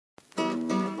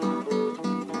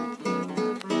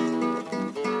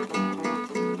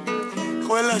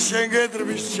ყველა შენ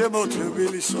გედრვის ჩემო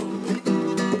თბილისო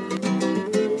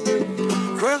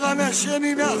ქვეყანა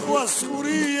შენი ნახვა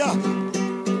სხურია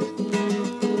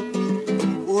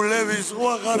ულევის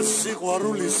ზღვაღარ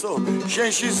სიყვარულისო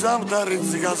შენში ზამთარიც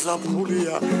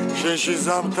გაზაფხულია შენში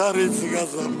ზამთარიც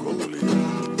გაზაფხულია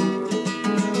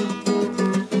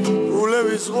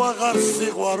ულევის ზღვაღარ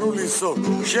სიყვარულისო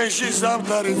შენში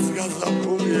ზამთარიც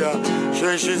გაზაფხულია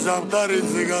შენში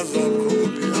ზამთარიც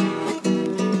გაზაფხულია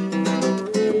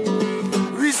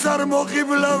ვის არ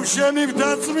მოყიბლავ შენი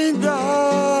დაწმინდა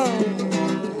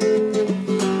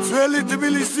ძველი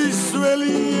თბილისის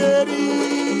სვლიერი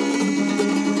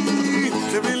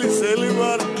თბილისელი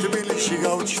ვარ თბილისში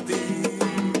გავჩდი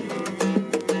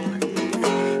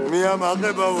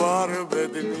მიამაღება ვარ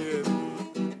ბედნიერი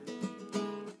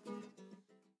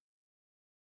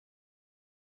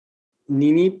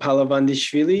Nini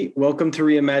Palavandishvili, welcome to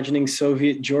Reimagining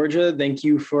Soviet Georgia. Thank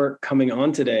you for coming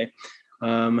on today.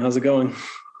 How's it going?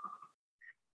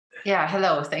 Yeah,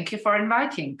 hello. Thank you for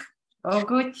inviting. Oh,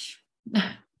 good.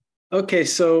 Okay,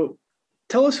 so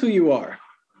tell us who you are.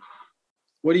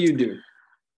 What do you do?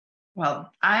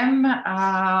 Well, I'm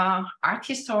an art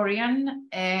historian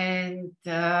and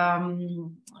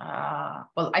I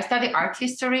study art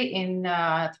history in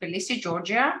Tbilisi,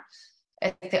 Georgia,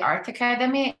 at the Art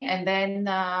Academy, and then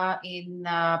in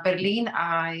Berlin,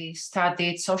 I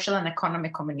studied social and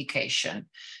economic communication.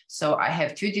 So I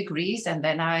have 2 degrees, and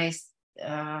then I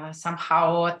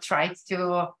somehow tried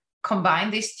to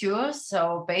combine these 2.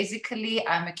 So basically,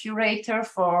 I'm a curator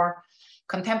for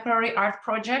contemporary art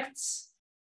projects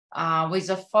with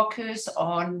a focus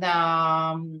on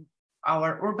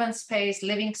our urban space,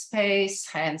 living space,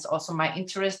 hence also my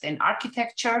interest in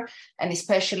architecture, and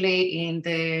especially in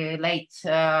the late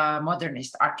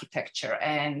modernist architecture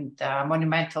and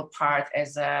monumental part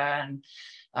as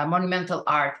monumental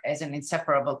art as an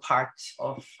inseparable part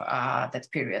of that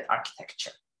period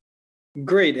architecture.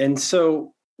 Great. And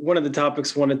so one of the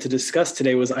topics I wanted to discuss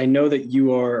today was, I know that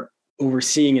you are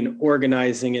overseeing and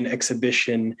organizing an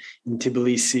exhibition in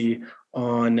Tbilisi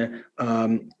on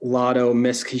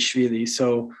Alexi-Meskhishvili.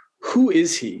 So who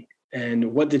is he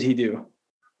and what did he do?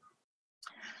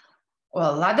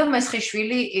 Well,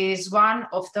 Alexi-Meskhishvili is one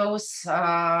of those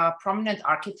prominent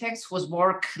architects whose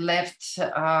work left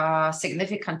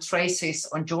significant traces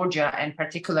on Georgia and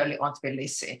particularly on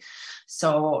Tbilisi.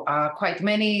 So quite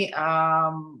many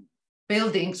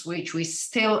buildings which we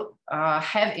still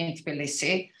have in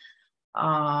Tbilisi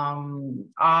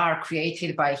are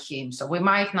created by him. So we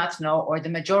might not know, or the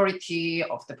majority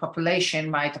of the population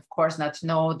might, of course, not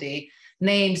know the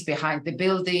names behind the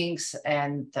buildings,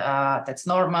 and that's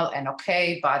normal and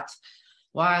okay. But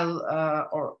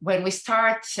when we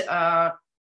start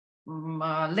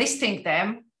listing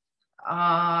them,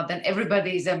 then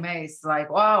everybody is amazed, like,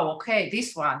 wow, okay,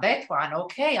 this one, that one,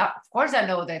 okay, of course I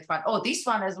know that one. Oh, this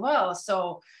one as well.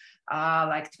 So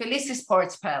like Tbilisi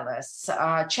Sports Palace,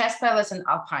 Chess Palace and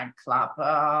Alpine Club,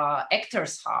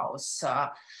 Actors House,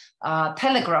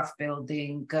 Telegraph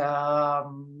Building,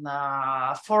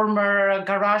 former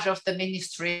garage of the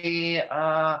Ministry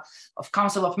of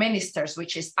Council of Ministers,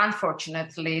 which is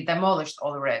unfortunately demolished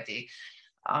already.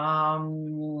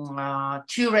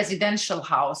 2 residential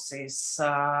houses,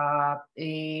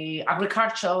 the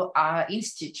Agricultural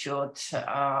Institute,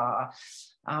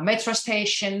 metro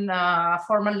station,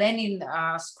 former Lenin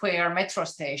Square metro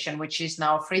station, which is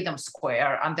now Freedom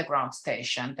Square underground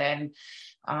station, then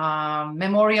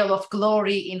Memorial of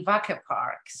Glory in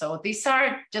Vake-Park. So these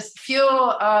are just few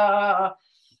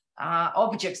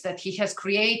objects that he has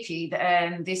created,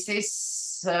 and this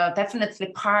is definitely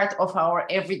part of our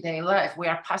everyday life. We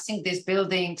are passing these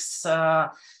buildings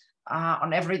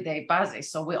on everyday basis,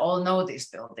 so we all know these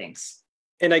buildings.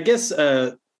 And I guess,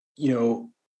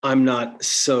 I'm not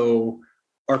so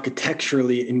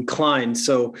architecturally inclined.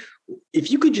 So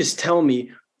if you could just tell me,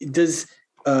 does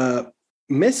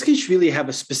Meskhishvili have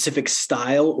a specific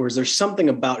style, or is there something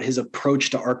about his approach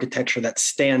to architecture that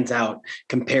stands out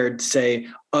compared to, say,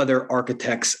 other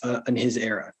architects in his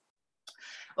era?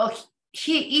 Well,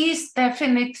 he is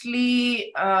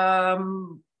definitely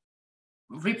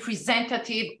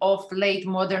representative of late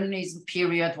modernism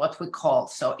period, what we call,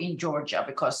 so in Georgia,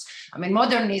 because I mean,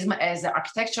 modernism as an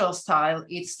architectural style,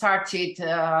 it started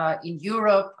in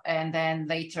Europe and then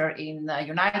later in the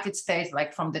United States,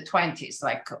 like from the 20s,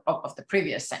 like of the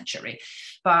previous century.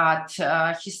 But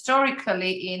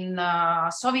historically in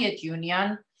Soviet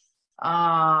Union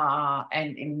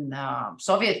and in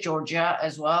Soviet Georgia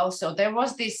as well. So there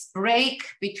was this break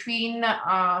between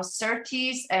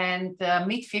 30s and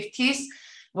mid 50s,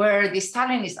 where the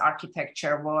Stalinist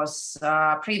architecture was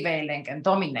prevailing and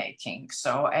dominating.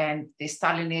 So, and the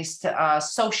Stalinist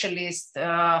socialist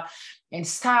in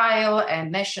style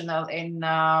and national in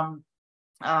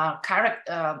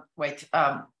character,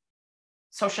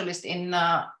 socialist in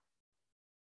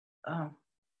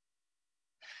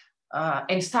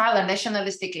style and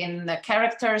nationalistic in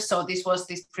character. So this was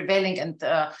this prevailing and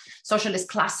socialist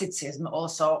classicism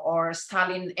also, or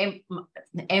Stalin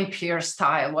empire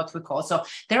style, what we call. So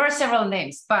there are several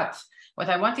names, but what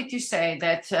I wanted to say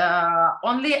that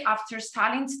only after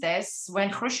Stalin's death, when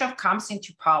Khrushchev comes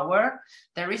into power,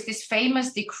 there is this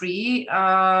famous decree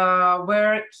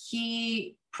where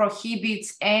he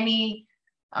prohibits any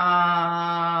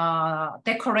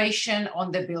decoration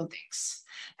on the buildings.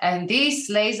 And this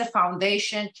lays a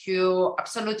foundation to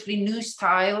absolutely new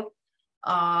style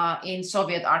in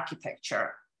Soviet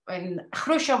architecture. And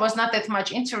Khrushchev was not that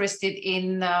much interested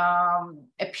in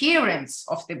appearance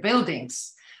of the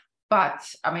buildings,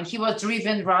 but I mean, he was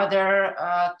driven rather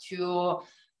to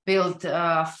build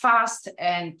fast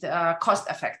and cost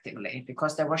effectively,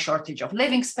 because there was shortage of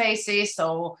living spaces.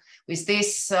 So with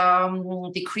this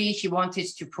decree, he wanted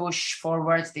to push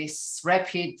forward this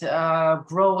rapid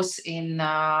growth in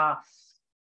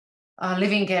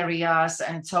living areas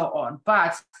and so on.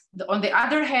 But on the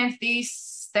other hand,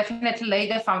 this definitely laid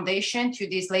a foundation to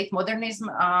this late modernism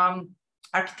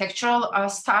architectural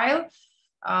style,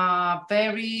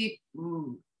 very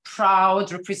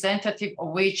proud representative of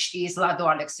which is Lado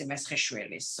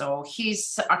Alexi-Meskhishvili. So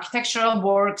his architectural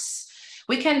works,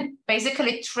 we can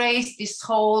basically trace this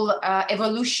whole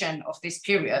evolution of this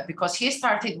period, because he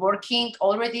started working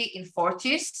already in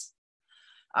 40s.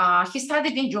 He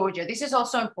studied in Georgia. This is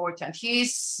also important. He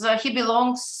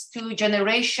belongs to a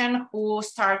generation who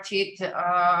started,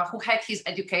 who had his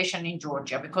education in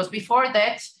Georgia, because before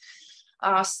that,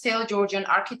 still Georgian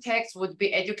architects would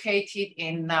be educated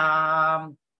in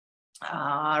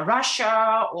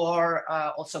Russia, or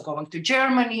also going to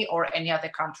Germany or any other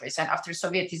countries. And after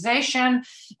Sovietization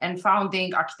and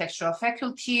founding architectural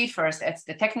faculty, first at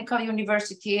the Technical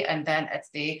University and then at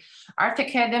the Art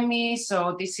Academy.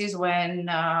 So this is when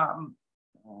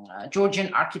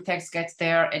Georgian architects get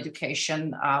their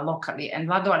education locally, and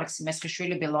Lado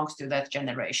Alexi-Meskhishvili belongs to that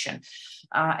generation.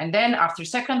 And then after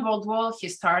Second World War, he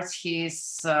starts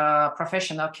his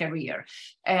professional career,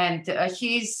 and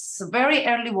his very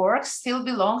early works still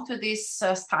belong to this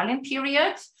Stalin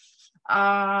period.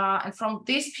 And from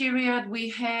this period,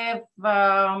 we have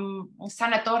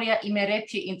Sanatorium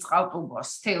Imereti in Tskaltubo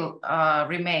still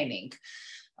remaining.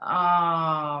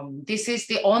 This is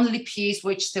the only piece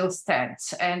which still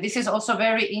stands. And this is also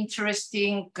very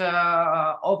interesting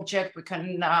object. We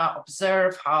can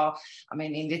observe how, I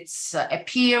mean, in its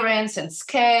appearance and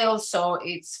scale, so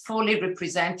it's fully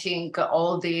representing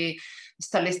all the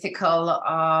stylistical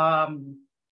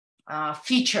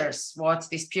features what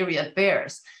this period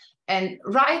bears. And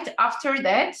right after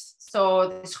that, so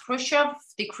this Khrushchev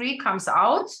decree comes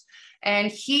out,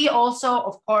 and he also,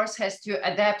 of course, has to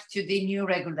adapt to the new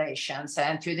regulations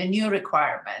and to the new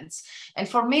requirements. And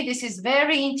for me, this is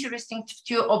very interesting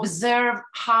to observe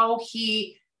how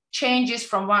he changes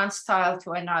from one style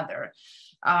to another.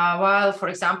 While, for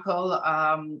example,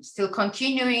 still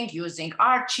continuing using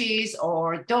arches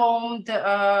or domed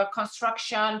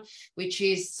construction, which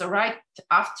is right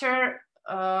after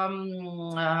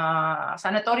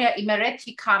Sanatorium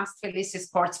Imereti comes Tbilisi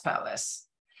Sports Palace.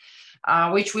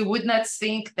 Which we would not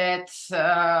think that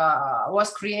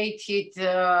was created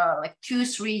like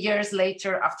 2-3 years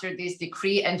later after this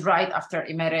decree and right after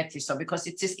Imereti. So because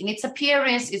it is in its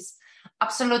appearance, it's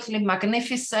absolutely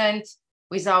magnificent,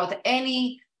 without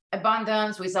any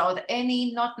abundance, without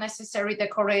any not necessary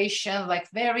decoration, like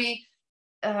very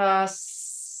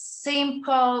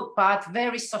simple but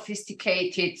very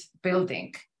sophisticated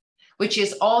building, which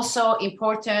is also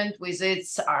important with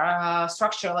its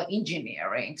structural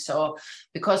engineering. So,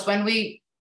 because when we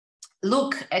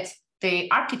look at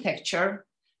the architecture,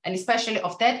 and especially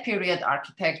of that period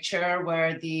architecture,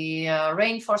 where the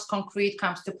reinforced concrete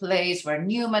comes to place, where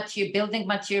new building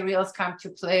materials come to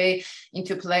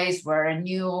into place, where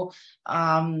new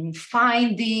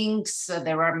findings,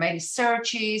 there are many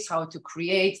searches, how to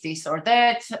create this or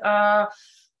that,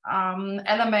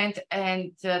 element,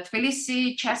 and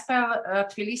Tbilisi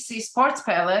Sports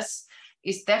Palace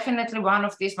is definitely one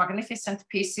of these magnificent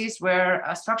pieces where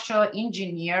a structural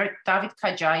engineer, David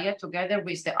Kajaya, together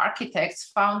with the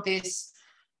architects, found this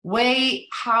way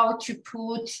how to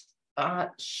put a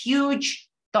huge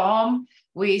dome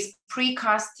with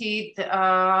precasted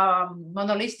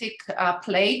monolithic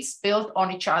plates built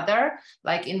on each other,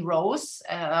 like in rows,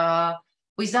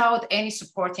 without any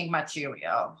supporting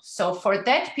material. So for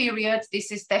that period, this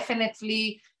is definitely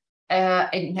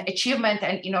an achievement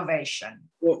and innovation.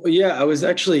 Well, yeah, I was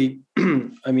actually,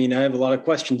 I mean, I have a lot of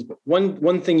questions, but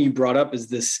one thing you brought up is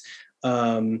this,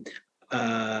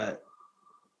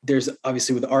 there's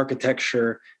obviously with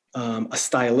architecture, a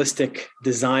stylistic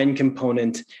design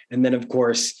component, and then of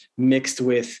course mixed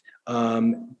with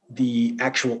the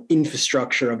actual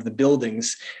infrastructure of the buildings.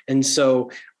 And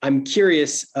so I'm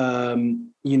curious,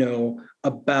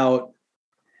 about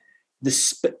the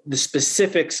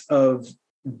specifics of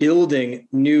building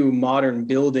new modern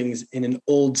buildings in an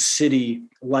old city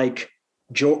like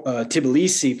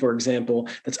Tbilisi, for example,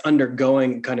 that's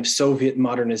undergoing kind of Soviet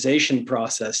modernization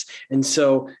process. And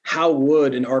so how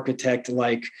would an architect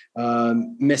like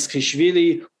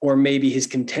Meskhishvili or maybe his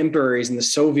contemporaries in the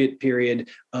Soviet period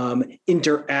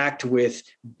interact with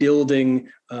building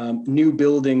new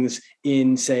buildings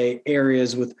in, say,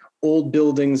 areas with old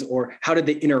buildings, or how did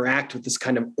they interact with this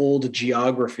kind of old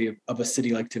geography of a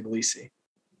city like Tbilisi?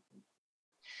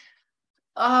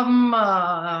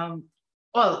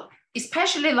 Well,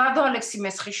 especially Lado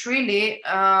Alexi-Meskhishvili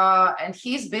and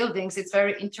his buildings, it's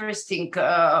very interesting,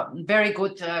 very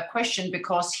good question,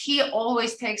 because he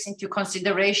always takes into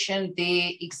consideration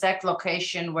the exact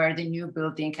location where the new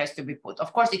building has to be put.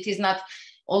 Of course, it is not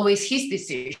always his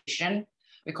decision,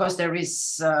 because there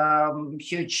is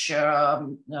huge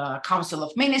council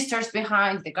of ministers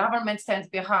behind, the government stands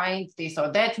behind, this or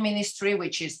that ministry,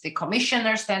 which is the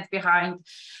commissioner, stands behind.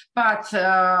 But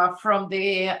from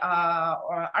the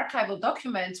archival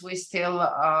documents we still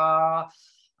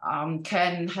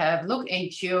can have look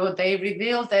into, they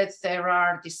reveal that there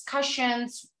are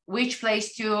discussions which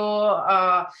place to,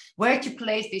 where to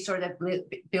place this or that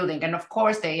building. And of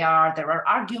course there are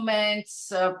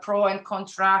arguments, pro and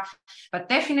contra, but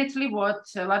definitely what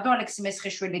Lado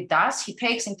Alexi-Meskhishvili does, he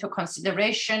takes into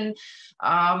consideration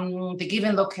the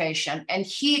given location, and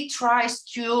he tries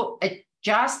to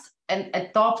adjust and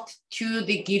adopt to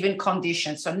the given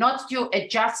conditions. So not to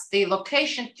adjust the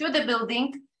location to the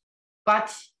building,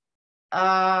 but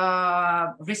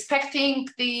respecting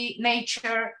the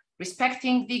nature,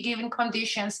 respecting the given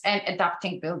conditions, and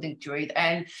adapting building to it.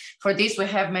 And for this, we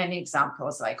have many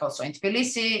examples, like also in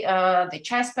Tbilisi, the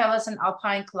Chess Palace and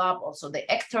Alpine Club, also the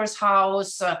Actors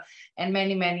House, and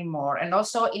many, many more. And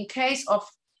also in case of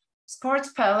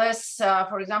Sports Palace,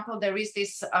 for example, there is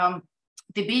this,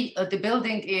 the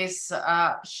building is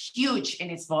huge in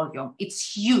its volume.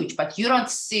 It's huge, but you don't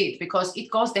see it because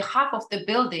it goes, the half of the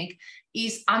building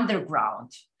is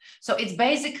underground. So it's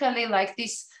basically like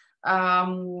this,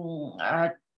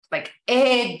 like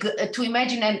egg, to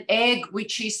imagine an egg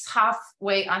which is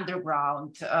halfway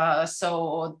underground.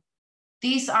 So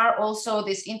these are also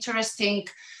these interesting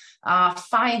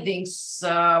findings,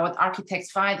 what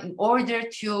architects find in order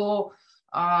to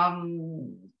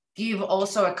give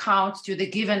also account to the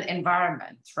given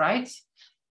environment, right?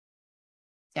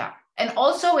 Yeah. And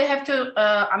also we have to,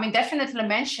 definitely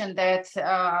mention that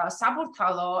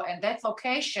Saburtalo and that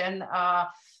location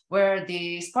where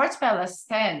the Sports Palace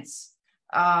stands,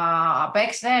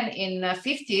 back then in the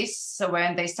 50s, so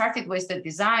when they started with the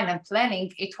design and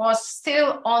planning, it was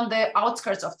still on the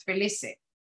outskirts of Tbilisi.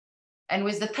 And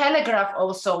with the Telegraph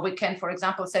also, we can, for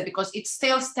example, say, because it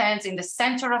still stands in the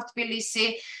center of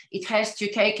Tbilisi, it has to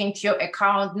take into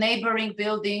account neighboring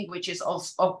building, which is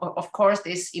also, of course,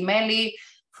 this Imereti,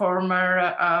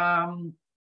 former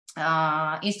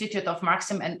Institute of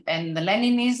Marxism and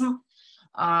Leninism,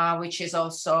 which is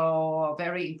also a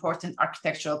very important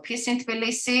architectural piece in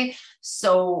Tbilisi.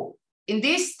 So in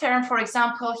this term, for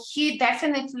example, he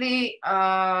definitely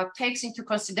takes into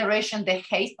consideration the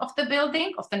height of the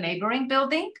building, of the neighboring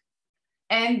building,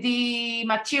 and the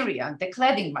material, the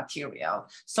cladding material.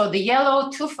 So the yellow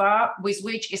tufa with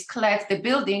which is clad the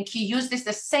building, he uses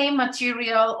the same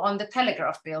material on the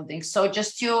Telegraph building. So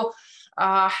just to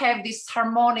have this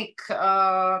harmonic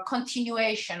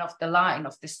continuation of the line,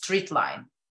 of the street line.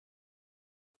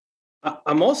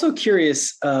 I'm also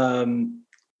curious,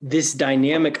 this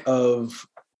dynamic of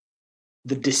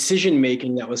the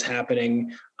decision-making that was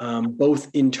happening, both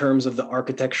in terms of the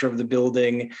architecture of the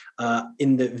building,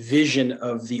 in the vision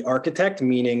of the architect,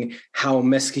 meaning how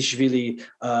Meskhishvili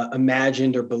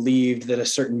imagined or believed that a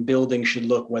certain building should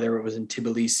look, whether it was in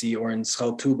Tbilisi or in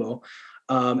Tskaltubo,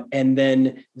 and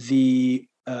then the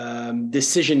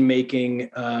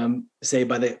decision-making, say,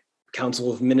 by the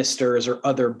Council of Ministers or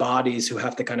other bodies who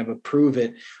have to kind of approve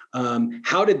it.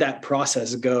 How did that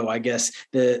process go? I guess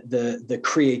the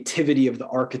creativity of the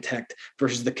architect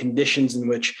versus the conditions in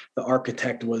which the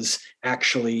architect was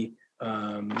actually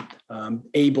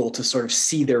able to sort of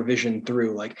see their vision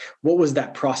through? Like, what was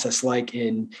that process like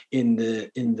in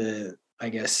the I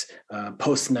guess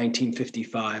post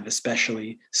 1955,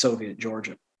 especially Soviet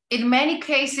Georgia? In many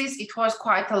cases, it was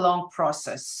quite a long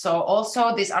process. So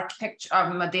also this architecture,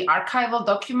 the archival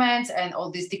documents and all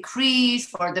these decrees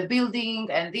for the building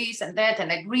and this and that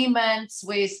and agreements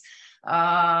with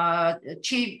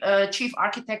chief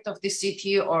architect of the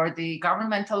city or the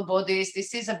governmental bodies.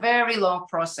 This is a very long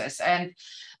process. And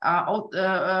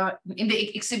in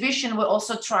the exhibition, we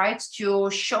also tried to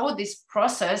show this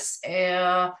process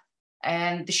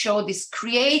and show this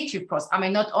creative process. I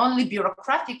mean, not only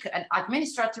bureaucratic and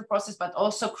administrative process, but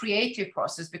also creative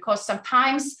process, because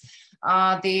sometimes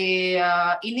the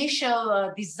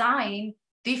initial design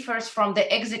differs from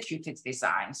the executed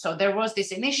design. So there was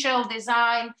this initial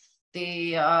design,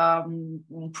 the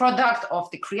product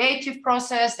of the creative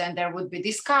process, and there would be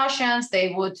discussions.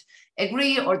 They would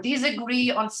agree or disagree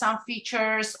on some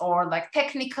features or like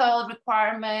technical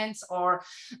requirements, or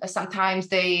sometimes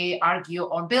they argue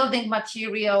on building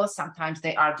materials, sometimes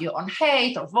they argue on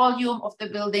height or volume of the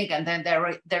building, and then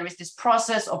there is this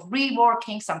process of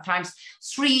reworking, sometimes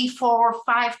 3, 4,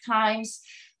 5 times.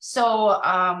 So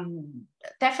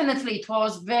definitely it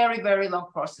was very, very long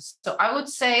process. So I would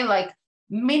say like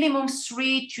minimum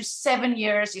 3 to 7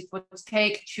 years it would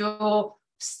take to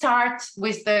start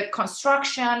with the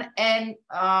construction and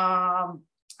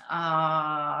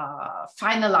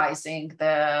finalizing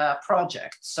the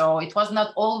project. So it was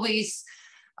not always,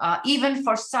 even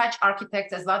for such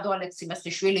architects as Lado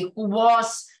Alexi-Meskhishvili, who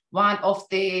was one of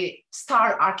the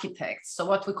star architects, so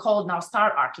what we call now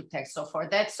star architects. So for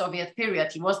that Soviet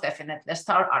period, he was definitely a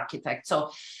star architect.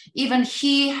 So even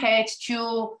he had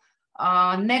to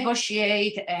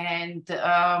negotiate and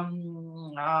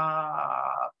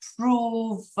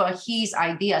prove his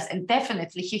ideas, and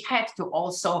definitely he had to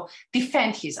also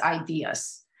defend his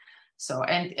ideas. So,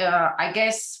 and I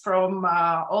guess from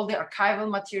all the archival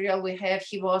material we have,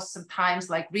 he was sometimes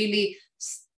like really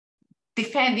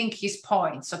defending his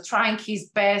points, so trying his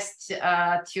best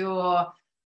to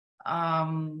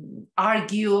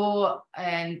argue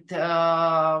and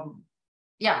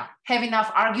have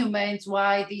enough arguments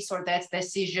why this or that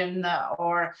decision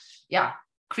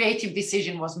creative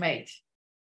decision was made.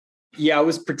 Yeah, I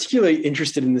was particularly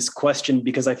interested in this question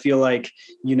because I feel like,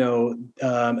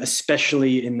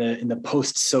 especially in the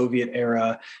post-Soviet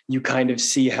era, you kind of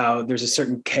see how there's a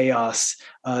certain chaos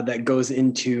that goes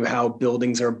into how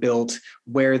buildings are built,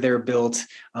 where they're built,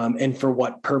 and for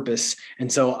what purpose.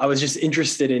 And so I was just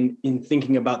interested in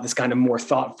thinking about this kind of more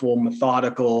thoughtful,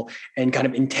 methodical, and kind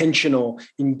of intentional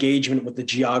engagement with the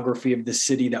geography of the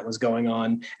city that was going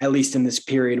on, at least in this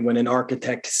period when an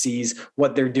architect sees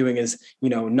what they're doing as,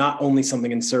 not only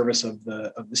something in service of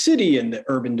the city and the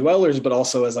urban dwellers, but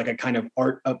also as like a kind of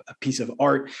art, a piece of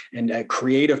art and a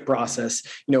creative process,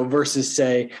 versus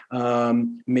say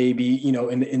maybe,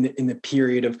 in the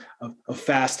period of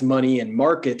fast money and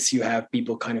markets, you have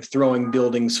people kind of throwing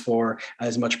buildings for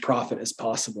as much profit as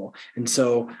possible. And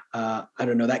so I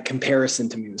don't know, that comparison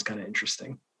to me was kind of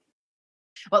interesting.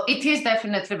 Well, it is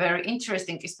definitely very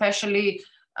interesting, especially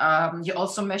you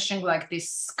also mentioned like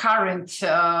this current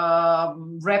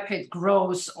rapid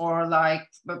growth or like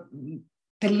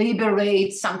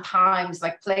deliberate sometimes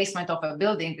like placement of a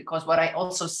building, because what I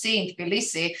also see in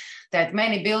Tbilisi that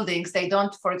many buildings, they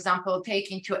don't, for example,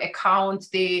 take into account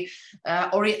the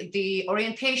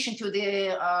orientation to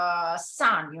the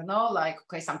sun, like,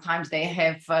 okay, sometimes they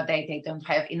have, they don't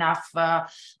have enough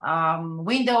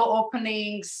window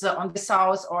openings on the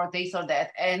south or this or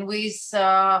that. And with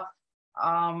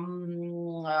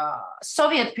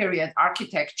Soviet period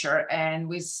architecture and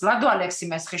with Lado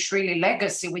Alexi-Meskhishvili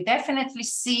legacy, we definitely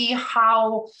see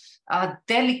how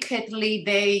delicately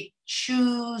they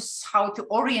choose how to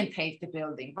orientate the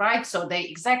building, right? So they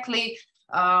exactly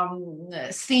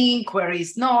think where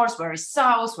is north, where is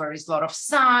south, where is a lot of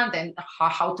sun, and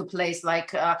how to place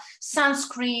like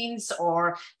sunscreens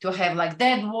or to have like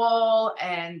dead wall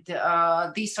and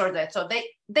this or that. So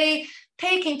they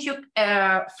take into,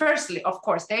 firstly, of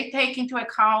course, they take into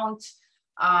account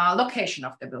location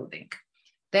of the building.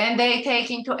 Then they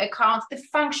take into account the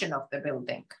function of the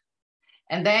building.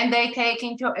 And then they take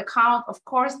into account, of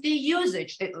course, the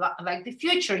usage, like the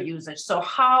future usage. So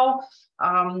how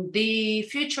the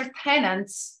future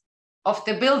tenants of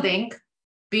the building,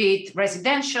 be it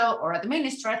residential or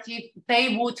administrative,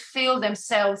 they would feel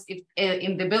themselves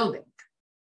in the building.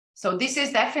 So this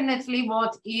is definitely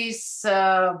what is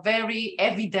very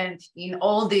evident in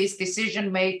all these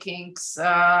decision makings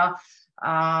about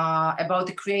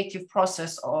the creative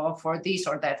process for this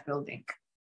or that building.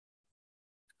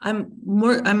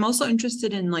 I'm also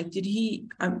interested in like,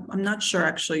 I'm not sure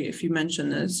actually if you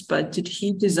mentioned this, but did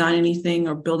he design anything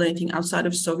or build anything outside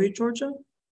of Soviet Georgia?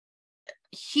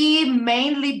 He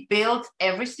mainly built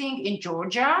everything in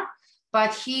Georgia,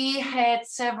 but he had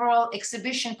several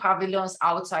exhibition pavilions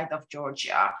outside of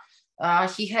Georgia.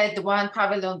 He had one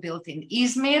pavilion built in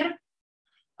Izmir,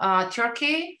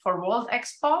 Turkey for World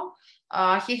Expo.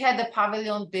 He had a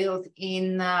pavilion built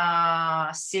in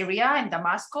Syria, in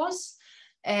Damascus.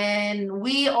 And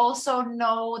we also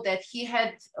know that he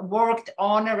had worked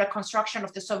on a reconstruction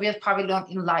of the Soviet pavilion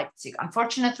in Leipzig.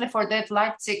 Unfortunately for that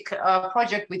Leipzig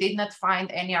project, we did not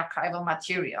find any archival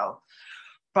material,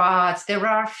 but there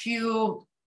are a few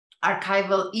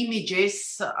archival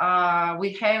images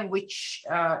we have which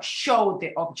show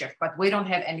the object, but we don't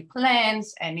have any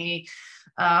plans, any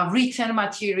written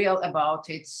material about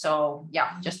it. So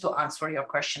yeah, just to answer your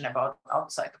question about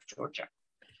outside of Georgia.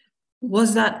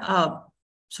 Was that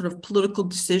sort of political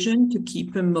decision to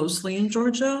keep him mostly in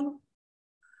Georgia,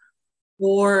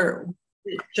 or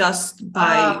just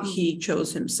by he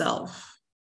chose himself?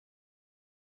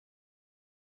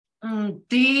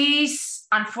 This,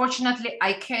 unfortunately,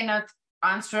 I cannot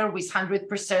answer with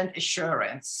 100%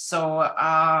 assurance. So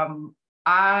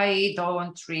I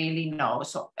don't really know.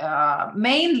 So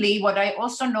mainly what I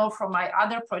also know from my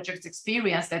other projects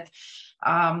experience that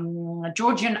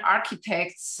Georgian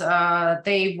architects,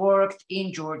 they worked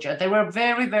in Georgia. There were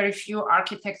very, very few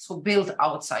architects who built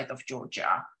outside of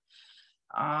Georgia.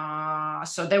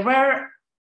 So there were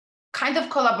kind of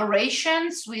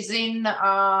collaborations within,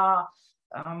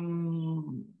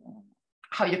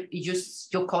 how you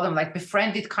call them, like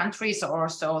befriended countries, or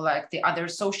so like the other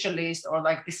socialist or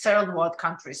like the third world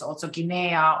countries, also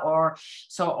Guinea or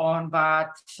so on.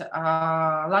 But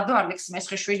Lado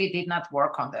Alexi-Meskhishvili did not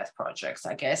work on that project,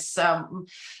 I guess.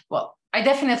 Well, I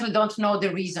definitely don't know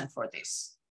the reason for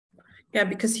this. Yeah,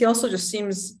 because he also just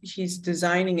seems he's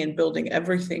designing and building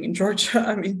everything in Georgia.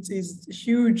 I mean, he's a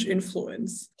huge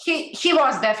influence. He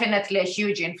was definitely a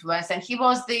huge influence, and he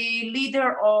was the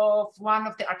leader of one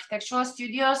of the architectural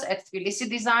studios at Tbilisi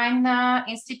Design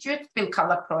Institute,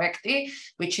 Pilkala Projekti,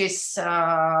 which is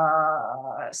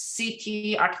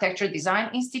City Architecture Design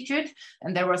Institute.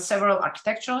 And there were several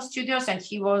architectural studios, and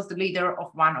he was the leader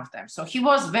of one of them. So he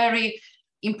was very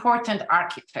important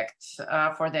architect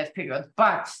for that period.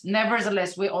 But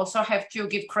nevertheless, we also have to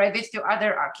give credit to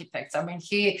other architects. I mean,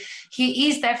 he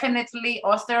is definitely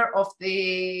author of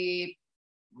the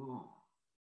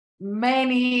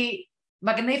many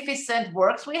magnificent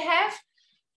works we have,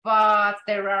 but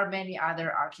there are many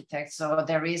other architects. So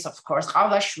there is, of course,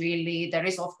 Avashvili, there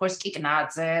is, of course,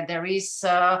 Ignatze, there is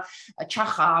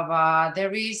Chachava,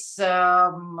 there is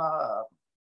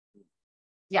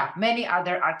yeah, many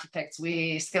other architects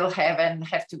we still have and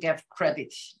have to give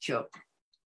credit to.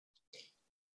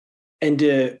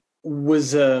 And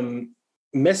was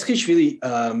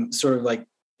Meskhishvili sort of like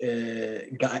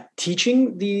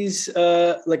teaching these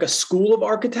like a school of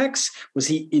architects? Was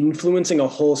he influencing a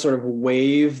whole sort of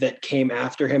wave that came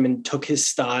after him and took his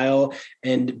style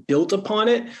and built upon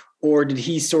it? Or did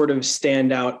he sort of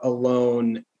stand out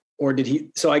alone? Or did he,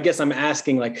 so I guess I'm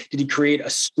asking, like, did he create a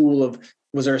school of,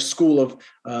 was there a school of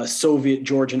Soviet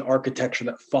Georgian architecture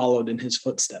that followed in his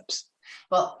footsteps?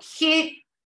 Well, he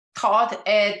taught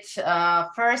at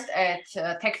first at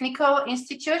Technical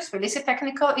Institute, Tbilisi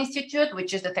Technical Institute,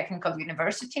 which is the technical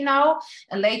university now.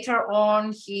 And later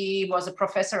on, he was a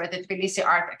professor at the Tbilisi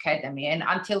Art Academy. And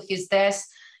until his death,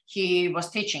 he was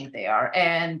teaching there.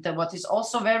 And what is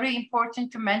also very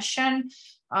important to mention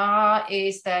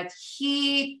is that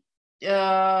he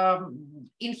in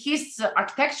his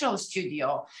architectural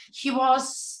studio, he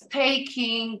was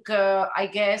taking, I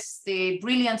guess, the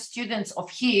brilliant students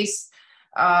of his,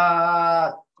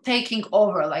 taking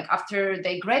over. Like after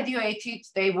they graduated,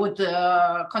 they would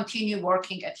continue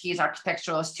working at his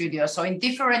architectural studio. So in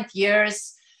different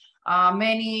years,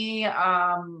 many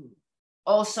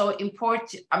also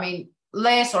important, I mean,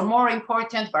 less or more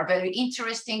important, but very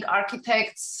interesting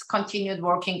architects continued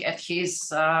working at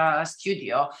his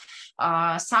studio.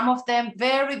 Some of them,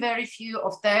 very, very few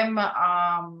of them,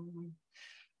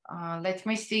 let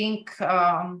me think.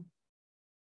 Well,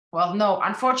 no,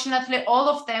 unfortunately, all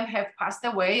of them have passed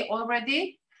away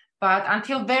already, but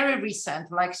until very recent,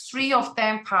 like 3 of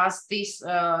them passed this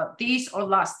or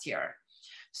last year.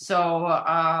 So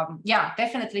yeah,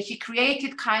 definitely he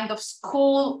created kind of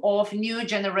school of new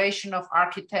generation of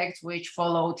architects which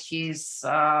followed his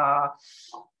style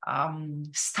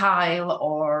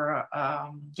or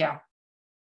yeah.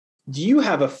 Do you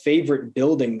have a favorite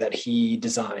building that he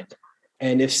designed?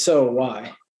 And if so,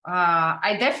 why?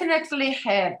 I definitely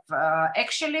have.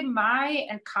 Actually, my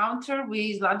encounter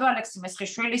with Lado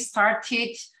Alexi-Meskhishvili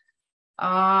started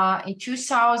in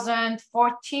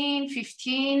 2014,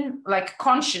 15, like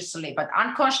consciously, but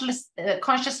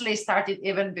consciously started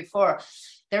even before.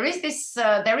 There is the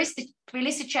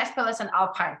Tbilisi Chess Palace and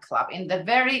Alpine Club in the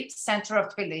very center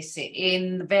of Tbilisi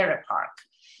in Vake-Park,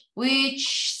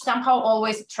 which somehow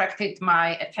always attracted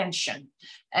my attention.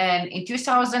 And in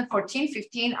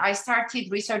 2014-15, I started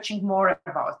researching more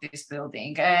about this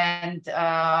building, and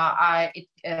I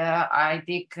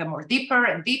dig more deeper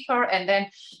and deeper. And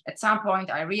then at some point,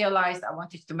 I realized I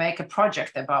wanted to make a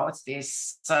project about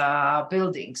this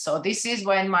building. So this is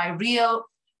when my real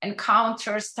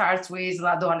encounter starts with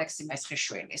Lado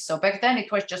Alexi-Meskhishvili. So back then,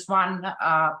 it was just one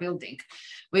building,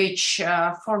 which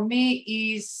for me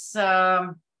is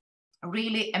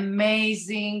really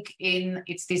amazing in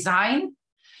its design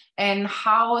and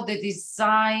how the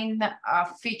design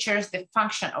features the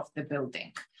function of the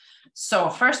building. So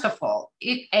first of all,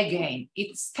 it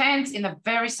stands in the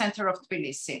very center of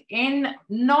Tbilisi, in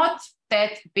not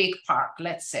that big park,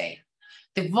 let's say.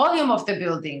 The volume of the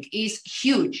building is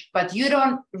huge, but you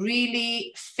don't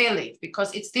really feel it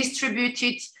because it's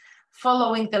distributed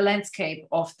following the landscape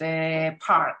of the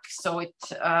park. So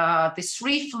the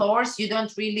 3 floors, you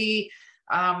don't really,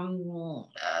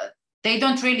 they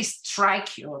don't really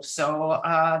strike you. So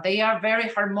they are very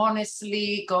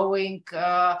harmoniously going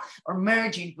or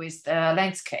merging with the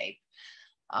landscape.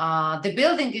 The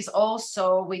building is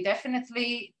also, we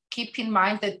definitely keep in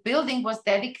mind that building was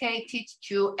dedicated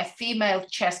to a female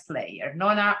chess player,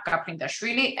 Nona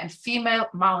Gaprindashvili, and female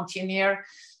mountaineer,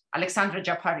 Alexandra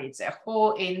Japaridze,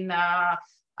 who in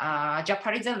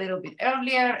Japaridze a little bit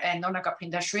earlier and Nona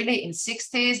Gaprindashvili in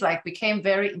 60s, like became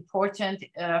very important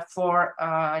for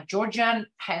Georgian,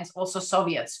 hence also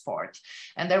Soviet sport.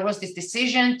 And there was this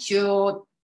decision to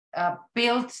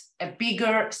build a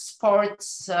bigger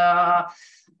sports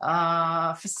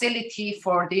facility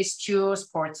for these 2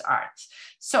 sports arts.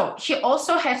 So he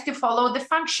also has to follow the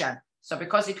function. So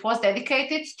because it was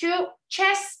dedicated to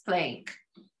chess playing.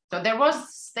 So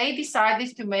they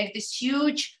decided to make this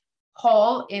huge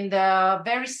hall in the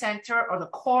very center or the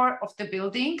core of the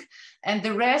building, and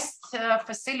the rest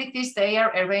facilities, they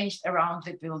are arranged around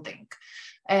the building.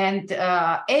 And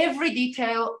every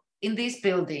detail in this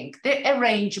building, the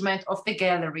arrangement of the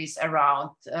galleries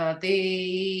around,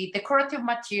 the decorative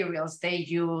materials they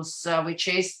use, which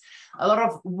is a lot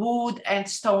of wood and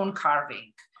stone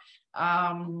carving,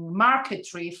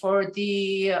 marquetry for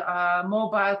the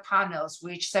mobile panels,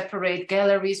 which separate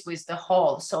galleries with the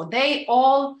hall. So they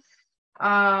all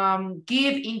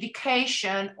give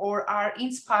indication or are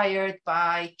inspired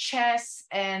by chess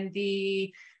and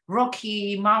the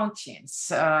Rocky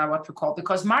Mountains, what we call,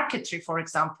 because marquetry, for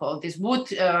example, this wood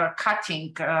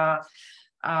cutting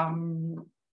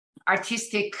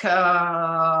artistic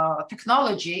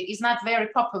technology is not very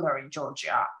popular in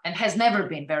Georgia and has never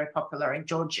been very popular in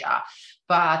Georgia.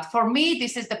 But for me,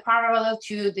 this is the parallel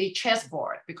to the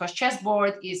chessboard, because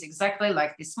chessboard is exactly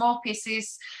like the small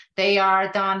pieces. They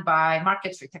are done by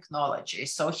marquetry technology.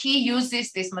 So he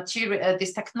uses this material,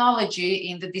 this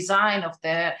technology in the design of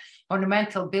the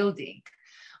monumental building.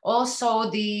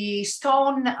 Also, the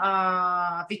stone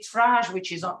vitrage,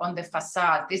 which is on the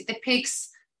facade, this depicts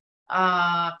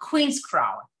Queen's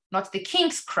crown, not the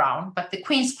King's crown, but the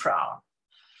Queen's crown.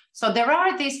 So there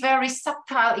are these very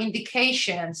subtle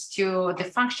indications to the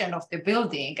function of the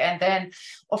building. And then,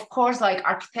 of course, like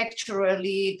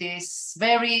architecturally, this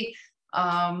very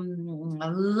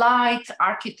light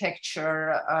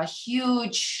architecture,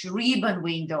 huge ribbon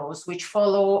windows, which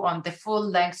follow on the full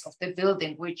length of the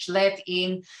building, which let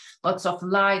in lots of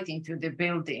light into the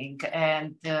building.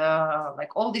 And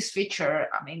like all this feature,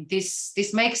 I mean,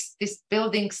 this makes this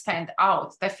building stand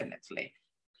out, definitely.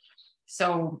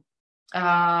 So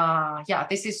yeah,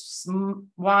 this is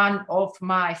one of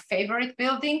my favorite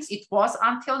buildings. It was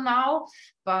until now,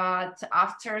 but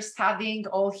after studying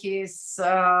all his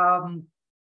like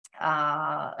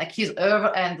his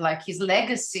oeuvre and like his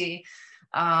legacy,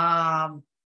 well,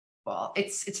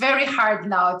 it's very hard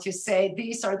now to say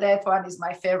this or that one is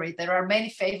my favorite. There are many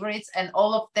favorites, and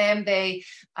all of them, they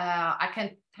I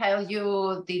can tell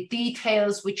you the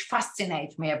details which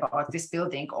fascinate me about this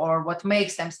building or what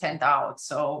makes them stand out.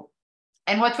 So.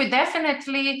 And what we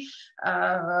definitely,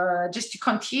 just to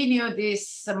continue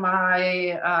this,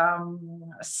 my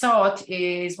thought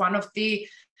is one of the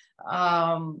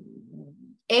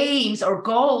aims or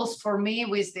goals for me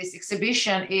with this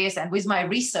exhibition is, and with my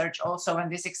research also in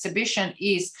this exhibition,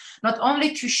 is not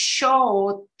only to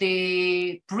show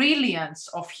the brilliance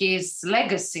of his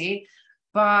legacy,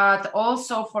 but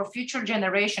also for future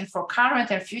generation, for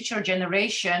current and future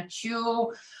generation,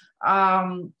 to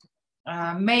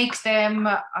make them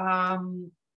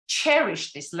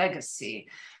cherish this legacy,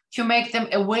 to make them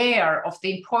aware of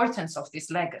the importance of this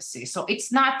legacy. So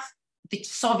it's not the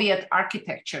Soviet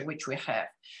architecture which we have.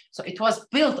 So it was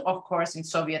built, of course, in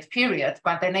Soviet period,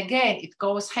 but then again, it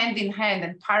goes hand in hand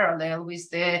and parallel with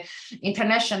the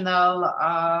international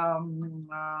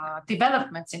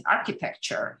developments in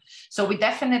architecture. So we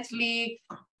definitely,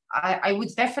 I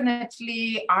would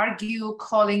definitely argue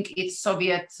calling it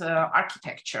Soviet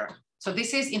architecture. So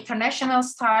this is international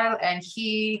style, and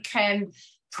he can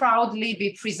proudly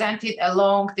be presented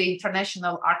along the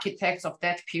international architects of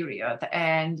that period.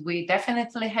 And we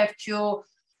definitely have to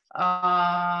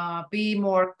be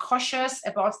more cautious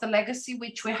about the legacy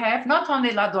which we have, not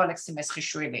only Lado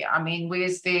Alexi-Meskhishvili, I mean,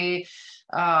 with the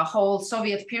whole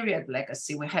Soviet period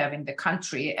legacy we have in the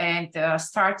country, and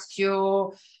start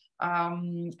to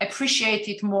appreciate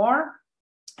it more,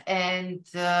 and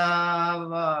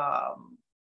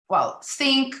well,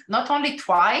 think not only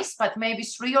twice, but maybe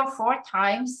 3 or 4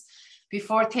 times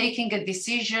before taking a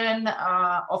decision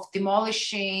of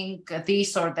demolishing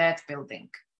this or that building.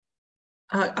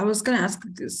 I was going to ask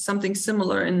something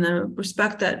similar in the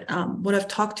respect that when I've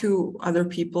talked to other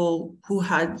people who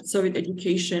had Soviet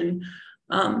education,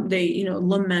 they,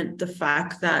 lament the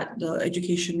fact that the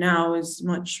education now is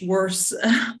much worse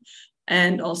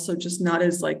and also just not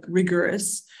as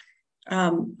rigorous.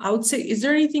 I would say, is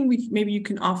there anything maybe you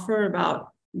can offer about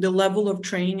the level of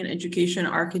training and education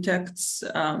architects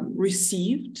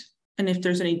received, and if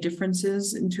there's any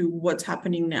differences into what's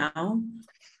happening now?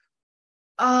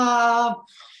 Well,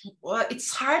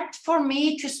 it's hard for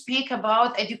me to speak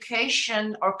about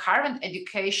education or current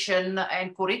education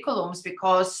and curriculums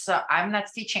because I'm not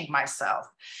teaching myself.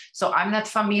 So I'm not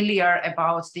familiar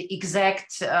about the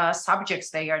exact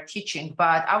subjects they are teaching,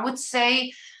 but I would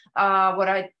say what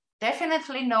I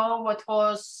definitely know what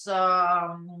was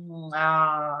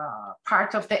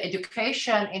part of the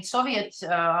education in Soviet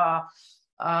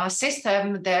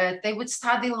system, that they would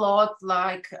study a lot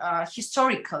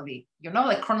historically,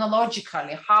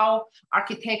 chronologically, how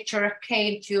architecture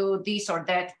came to this or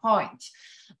that point.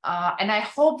 And I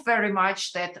hope very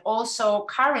much that also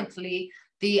currently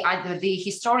the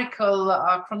historical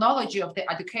chronology of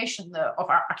the education, of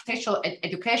our architectural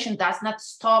education does not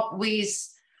stop with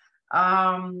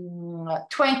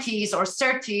 20s or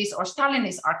 30s or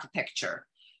Stalinist architecture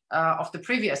of the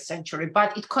previous century,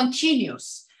 but it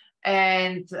continues.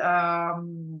 And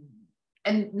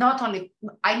not only,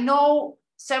 I know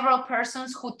several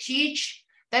persons who teach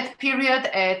that period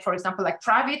at, for example,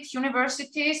 private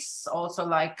universities, also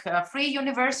free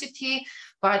university,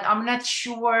 but I'm not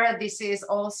sure this is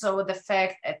also the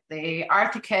fact at the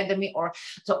art academy, or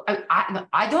so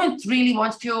I don't really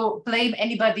want to blame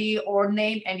anybody or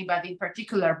name anybody in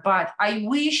particular, but I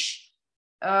wish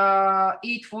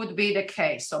it would be the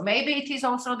case. So maybe it is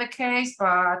also the case,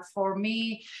 but for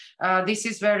me, this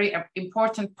is very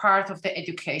important part of the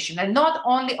education, and not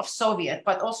only of Soviet,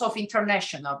 but also of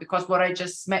international, because what I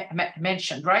just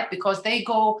mentioned, right? Because they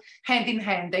go hand in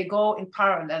hand, they go in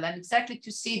parallel, and exactly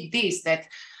to see this, that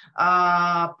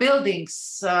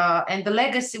buildings and the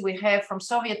legacy we have from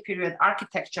Soviet period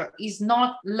architecture is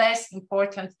not less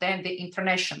important than the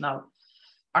international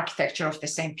architecture of the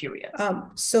same period.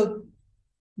 So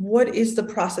what is the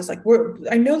process? I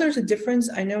know there's a difference.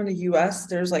 I know in the US,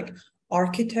 there's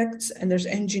architects and there's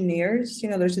engineers.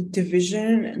 There's a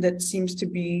division that seems to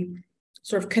be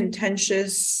sort of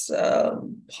contentious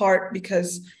part,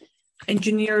 because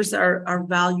engineers are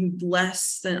valued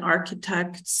less than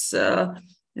architects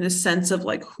in a sense of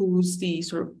who's the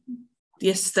sort of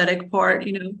the aesthetic part.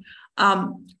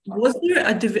 Was there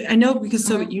I know because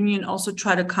Soviet Union also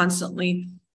tried to constantly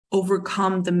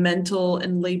overcome the mental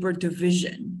and labor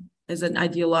division as an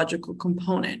ideological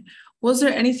component. Was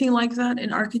there anything like that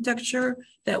in architecture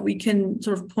that we can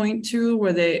sort of point to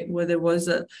where there was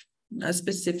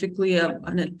specifically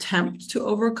an attempt to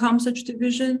overcome such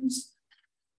divisions?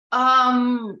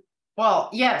 Well,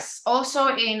 yes.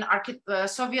 Also in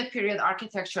Soviet period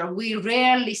architecture, we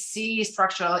rarely see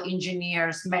structural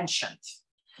engineers mentioned.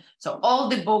 So all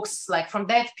the books from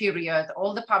that period,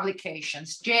 all the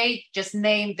publications, Jay just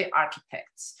named the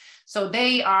architects. So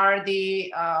they are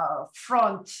the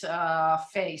front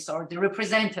face or the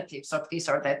representatives of this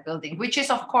or that building, which is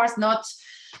of course not,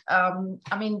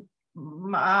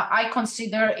 I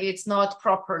consider it's not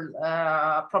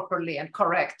properly and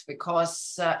correct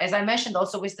because, as I mentioned,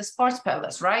 also with the sports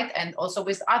palace, right, and also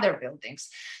with other buildings,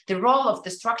 the role of the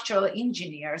structural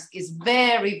engineers is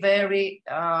very, very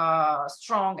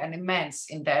strong and immense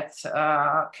in that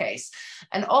case.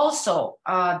 And also,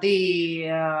 the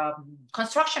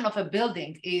construction of a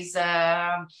building is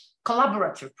a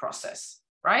collaborative process,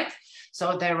 right?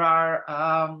 So there are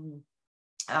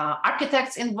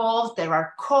architects involved, there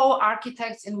are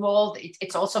co-architects involved.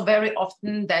 It's also very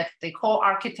often that the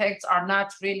co-architects are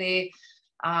not really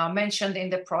mentioned in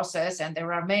the process, and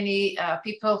there are many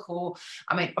people who,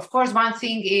 I mean, of course, one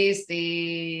thing is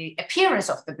the appearance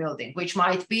of the building, which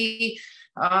might be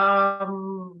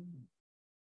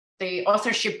the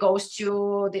authorship goes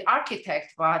to the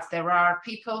architect, but there are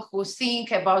people who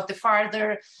think about the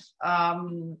further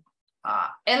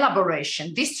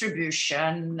elaboration,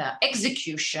 distribution,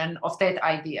 execution of that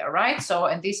idea, right? So,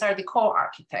 and these are the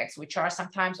co-architects, which are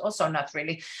sometimes also not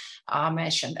really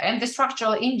mentioned, and the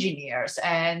structural engineers,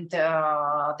 and there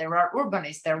are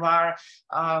urbanists, there are,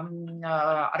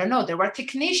 I don't know, there are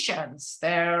technicians,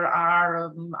 there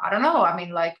are, I don't know, I mean,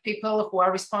 like people who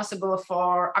are responsible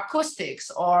for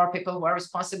acoustics, or people who are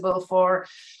responsible for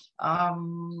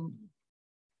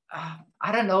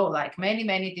I don't know, like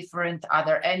many different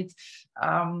other. And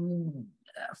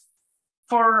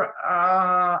for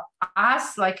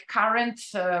us, like current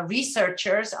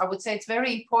researchers, I would say it's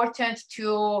very important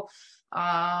to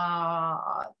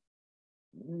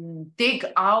dig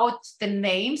out the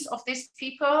names of these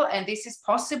people. And this is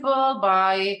possible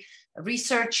by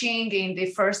researching in the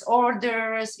first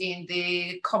orders, in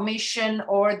the commission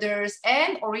orders,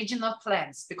 and original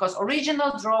plans, because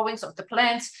original drawings of the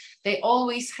plans, they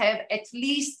always have at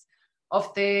least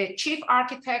of the chief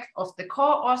architect, of the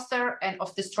co-author, and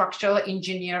of the structural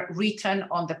engineer written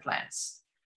on the plans.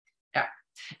 Yeah.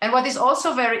 And what is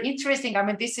also very interesting, I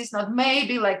mean, this is not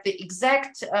maybe like the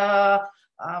exact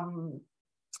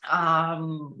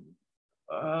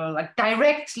like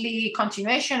directly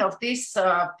continuation of this,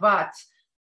 but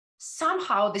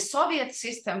somehow the Soviet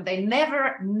system, they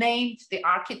never named the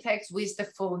architects with the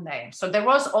full name. So there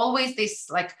was always this,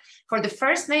 like for the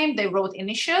first name, they wrote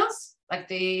initials, like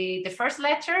the first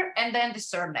letter, and then the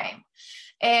surname.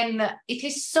 And it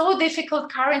is so difficult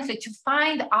currently to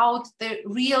find out the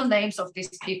real names of these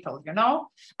people, you know?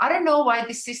 I don't know why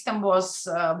the system was,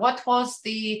 what was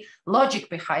the logic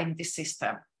behind this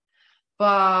system.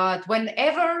 But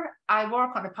whenever I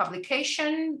work on a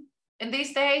publication in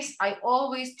these days, I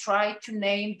always try to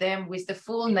name them with the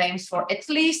full names, for at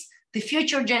least the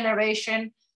future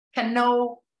generation can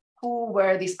know who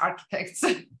were these architects.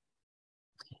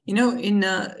 You know, in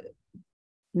a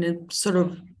sort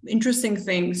of interesting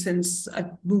thing, since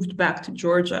I've moved back to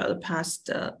Georgia the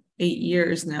past 8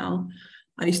 years now,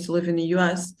 I used to live in the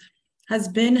US, has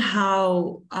been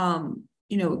how,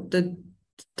 you know, the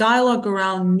dialogue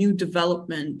around new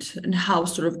development and how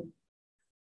sort of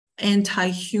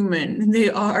anti-human they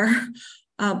are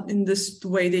in this, the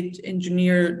way they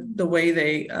engineer, the way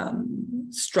they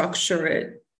structure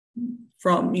it,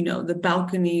 from, you know, the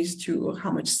balconies to how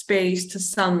much space to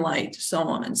sunlight, so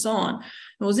on and so on. And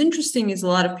what's interesting is a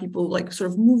lot of people, like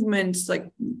sort of movements,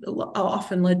 like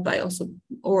often led by also,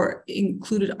 or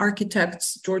included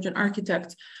architects, Georgian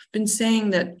architects, been saying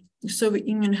that the Soviet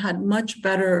Union had much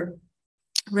better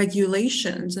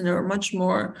regulations, and they were much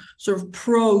more sort of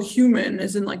pro-human,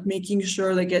 as in like making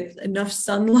sure they get enough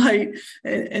sunlight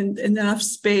and enough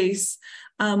space.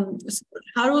 So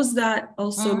how was that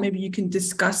also, maybe you can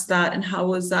discuss that, and how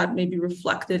was that maybe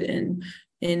reflected in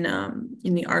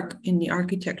the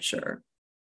architecture?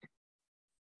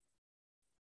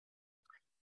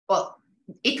 Well,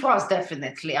 it was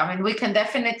definitely, I mean, we can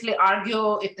definitely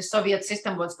argue if the Soviet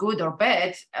system was good or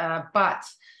bad, but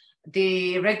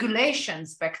the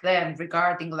regulations back then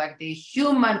regarding like the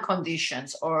human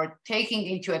conditions, or taking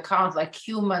into account like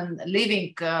human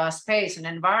living space and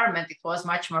environment, it was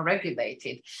much more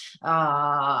regulated.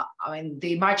 I mean,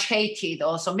 the much hated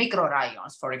also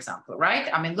microrayons, for example, right?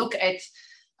 I mean, look at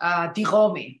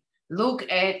Diromi, look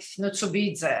at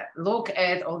Nutsubidze, look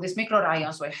at all these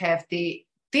microrayons where have the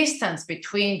distance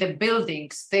between the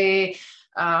buildings, the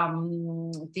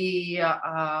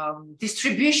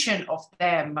distribution of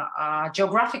them,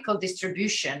 geographical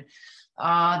distribution,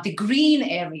 the green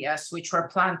areas which were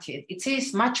planted, it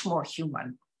is much more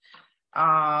human,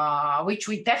 which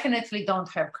we definitely don't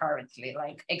have currently,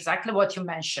 like exactly what you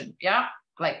mentioned. Yeah,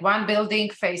 like one building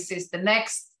faces the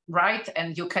next, right?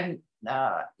 And you can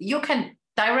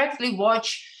directly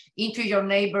watch into your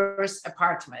neighbor's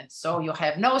apartment. So you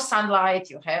have no sunlight,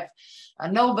 you have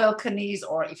no balconies,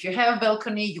 or if you have a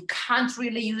balcony, you can't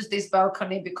really use this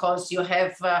balcony because you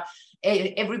have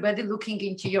everybody looking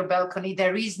into your balcony.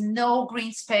 There is no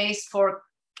green space for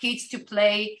kids to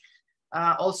play.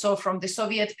 Also from the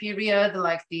Soviet period,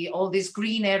 like all these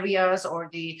green areas or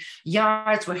the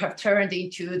yards we have turned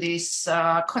into these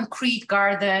concrete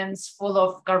gardens full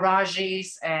of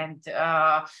garages and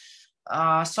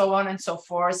so on and so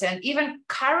forth. And even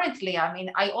currently, I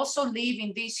mean, I also live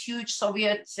in this huge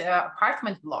Soviet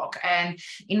apartment block, and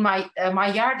in my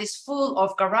yard is full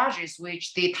of garages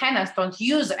which the tenants don't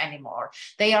use anymore.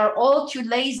 They are all too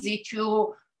lazy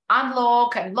to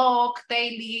unlock and lock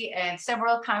daily and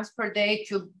several times per day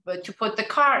to put the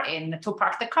car in, to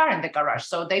park the car in the garage.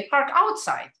 So they park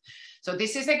outside. So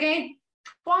this is again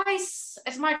twice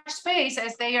as much space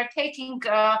as they are taking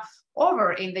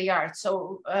over in the yard.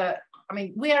 So I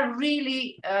mean, we are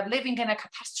really living in a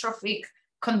catastrophic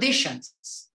conditions.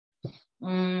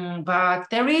 But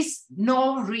there is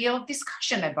no real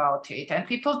discussion about it, and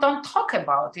people don't talk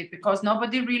about it because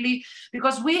nobody really,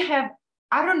 because we have,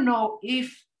 I don't know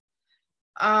if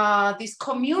this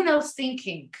communal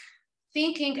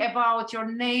thinking about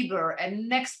your neighbor and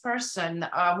next person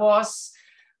was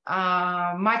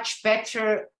much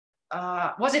better.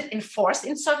 Was it enforced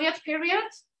in Soviet period?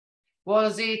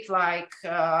 Was it like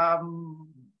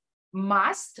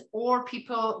must, or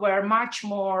people were much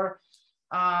more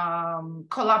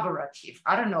collaborative?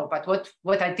 I don't know, but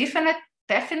what I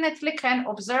definitely can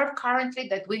observe currently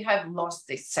that we have lost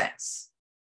this sense.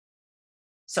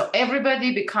 So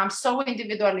everybody becomes so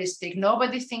individualistic.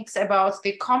 Nobody thinks about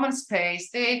the common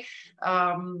space, the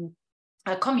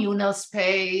communal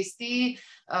space, the,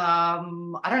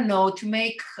 I don't know, to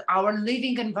make our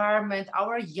living environment,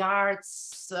 our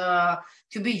yards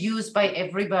to be used by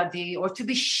everybody or to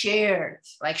be shared.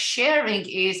 Like sharing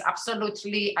is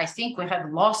absolutely, I think we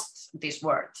have lost this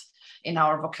word in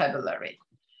our vocabulary.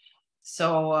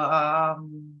 So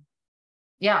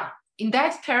yeah, in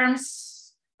that terms,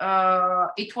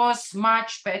 it was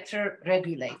much better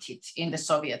regulated in the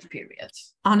Soviet period.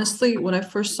 Honestly, when I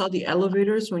first saw the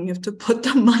elevators, when you have to put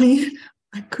the money,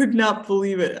 I could not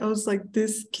believe it. I was like,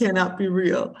 this cannot be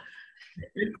real.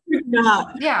 It could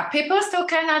not. Yeah, people still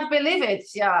cannot believe it.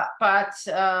 Yeah, but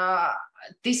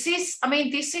this is, I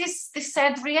mean, this is the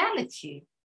sad reality.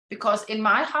 Because in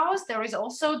my house, there is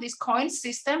also this coin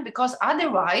system, because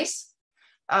otherwise,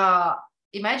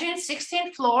 imagine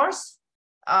 16 floors,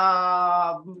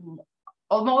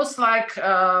 almost like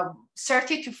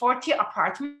 30 to 40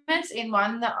 apartments in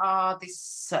one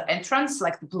this entrance,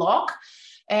 like block,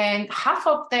 and half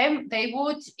of them, they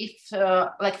would, if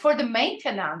like for the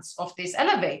maintenance of this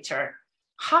elevator,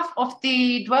 half of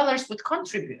the dwellers would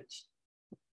contribute.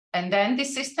 And then the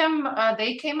system,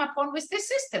 they came upon with this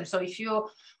system. So if you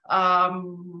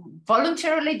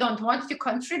voluntarily don't want to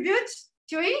contribute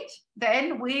to it,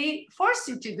 then we force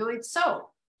you to do it. So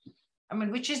I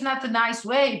mean, which is not a nice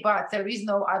way, but there is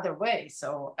no other way.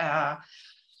 So,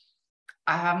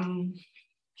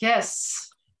 yes.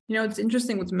 You know, it's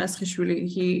interesting with Meskhishvili.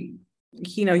 He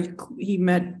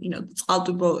met,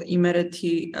 Tskaltubo,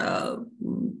 Imereti,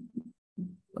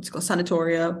 what's it called,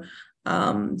 Sanatorium,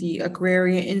 the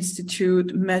Agrarian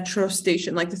Institute, metro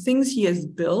station, like the things he has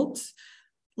built,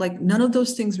 like none of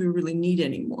those things we really need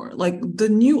anymore. Like the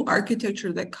new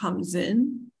architecture that comes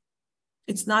in,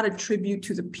 it's not a tribute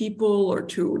to the people or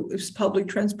to public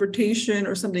transportation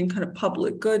or something kind of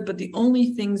public good, but the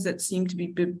only things that seem to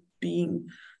be being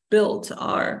built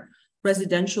are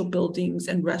residential buildings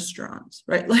and restaurants,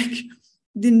 right? Like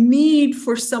the need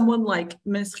for someone like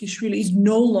Meskhishvili is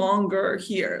no longer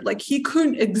here. Like he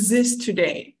couldn't exist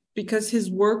today because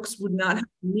his works would not have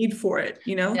a need for it,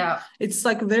 Yeah. It's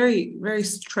like very, very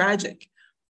tragic.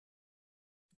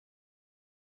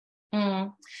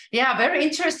 Yeah, very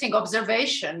interesting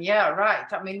observation. Yeah, right.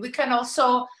 I mean, we can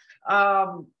also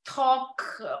talk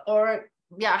or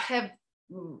have,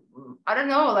 I don't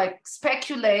know, like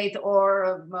speculate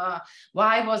or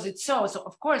why was it so? So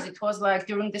of course it was like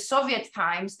during the Soviet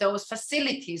times, those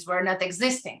facilities were not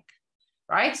existing,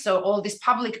 right? So all these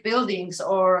public buildings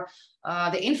or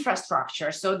the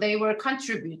infrastructure, so they were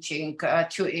contributing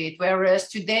to it. Whereas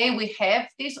today we have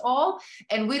this all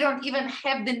and we don't even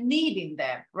have the need in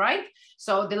them, right?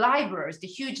 So the libraries, the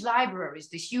huge libraries,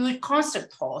 these huge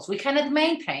concert halls, we cannot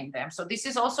maintain them. So this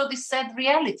is also the sad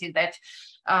reality that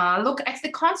look at the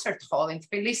concert hall in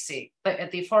Tbilisi, at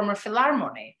the former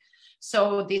Philharmonic.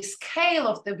 So the scale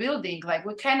of the building, like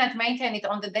we cannot maintain it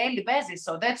on the daily basis.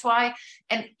 So that's why,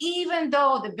 and even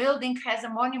though the building has a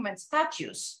monument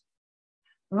status,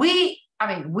 we I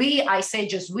mean, I say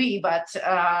just we, but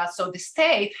so the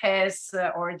state has,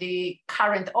 or the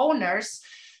current owners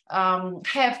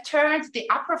have turned the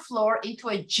upper floor into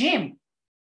a gym.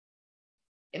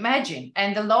 Imagine,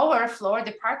 and the lower floor,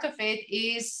 the part of it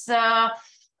is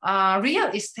real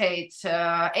estate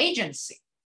agency.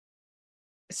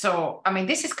 So, I mean,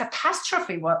 this is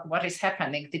catastrophe, what is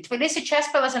happening. The Tbilisi Chess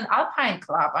Palace and Alpine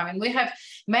Club, I mean, we have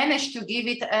managed to give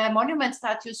it a monument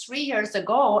status 3 years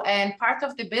ago, and part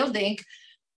of the building,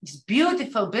 this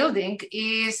beautiful building,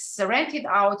 is rented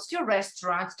out to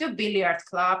restaurants, to billiard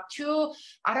club, to,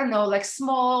 I don't know, like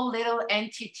small little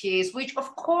entities, which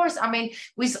of course, I mean,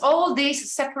 with all these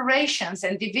separations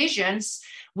and divisions,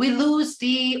 we lose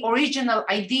the original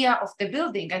idea of the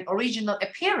building and original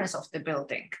appearance of the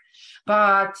building.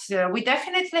 But we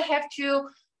definitely have to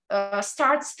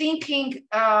start thinking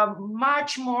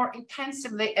much more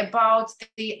intensively about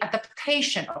the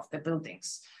adaptation of the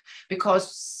buildings,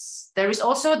 because there is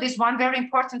also this one very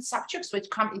important subject which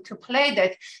come into play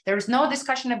that there is no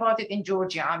discussion about it in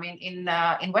Georgia. I mean,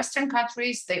 in Western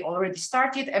countries, they already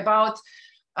started about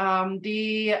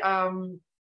the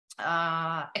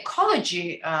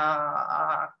ecology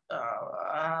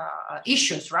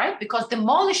issues, right? Because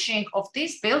demolishing of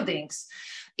these buildings,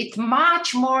 it's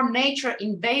much more nature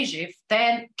invasive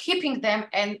than keeping them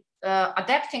and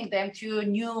adapting them to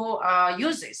new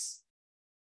uses.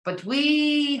 But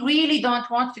we really don't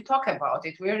want to talk about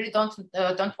it. We really don't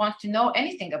want to know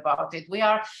anything about it. We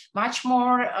are much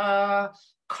more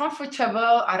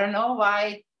comfortable, I don't know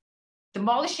why,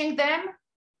 demolishing them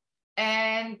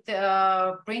and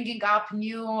bringing up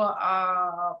new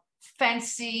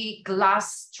fancy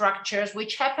glass structures,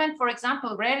 which happened, for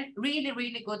example,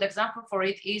 really good example for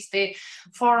it is the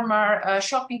former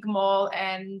shopping mall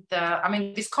and, I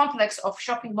mean, this complex of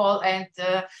shopping mall and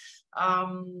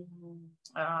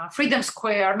Freedom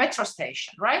Square metro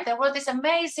station, right? There was this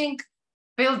amazing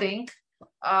building,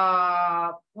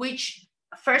 which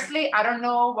firstly, I don't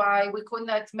know why we could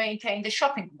not maintain the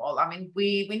shopping mall. I mean,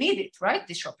 we need it, right?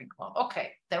 The shopping mall.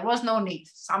 Okay, there was no need.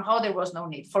 Somehow there was no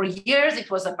need. For years, it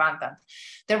was abandoned.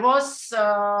 There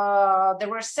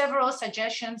were several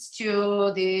suggestions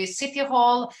to the city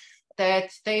hall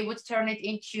that they would turn it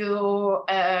into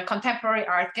a contemporary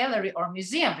art gallery or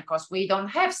museum, because we don't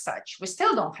have such. We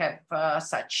still don't have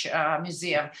such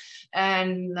museum.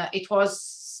 And it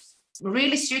was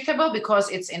really suitable because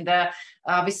it's in the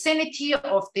vicinity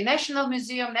of the National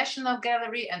Museum, National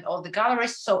Gallery, and all the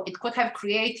galleries. So it could have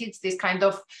created this kind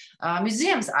of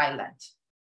museums island.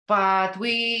 But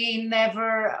we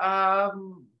never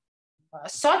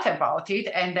thought about it.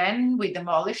 And then we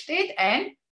demolished it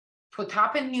and put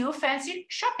up a new fancy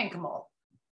shopping mall.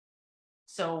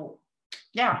 So,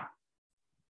 yeah.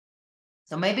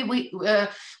 So maybe we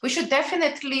should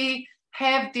definitely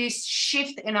have this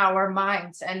shift in our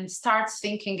minds and start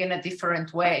thinking in a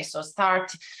different way. So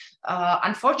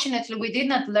unfortunately, we did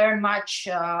not learn much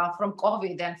from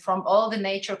COVID and from all the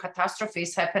nature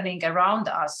catastrophes happening around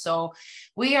us. So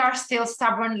we are still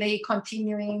stubbornly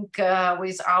continuing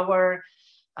with our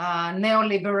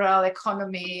neoliberal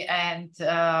economy and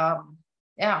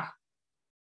yeah.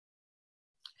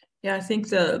 Yeah, I think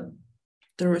the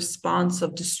response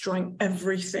of destroying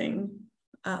everything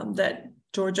that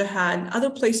Georgia had, other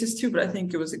places too, but I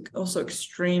think it was also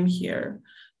extreme here,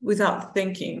 without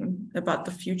thinking about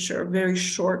the future, very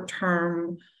short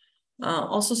term,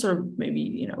 also sort of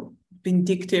maybe,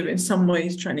 vindictive in some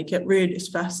ways, trying to get rid as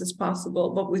fast as possible,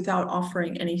 but without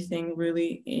offering anything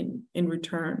really in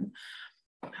return,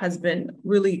 has been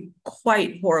really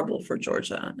quite horrible for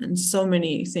Georgia. And so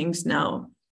many things now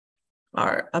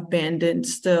are abandoned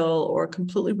still or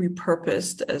completely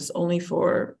repurposed as only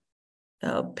for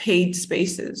paid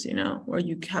spaces, where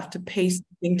you have to pay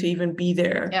something to even be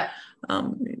there. Yeah.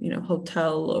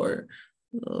 Hotel or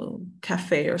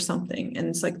cafe or something. And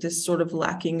it's like this sort of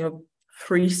lacking of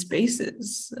free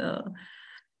spaces.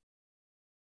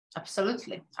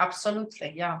 Absolutely.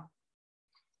 Yeah.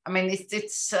 I mean,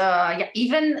 it's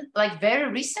even like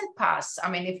very recent past.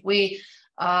 I mean, if we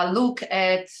look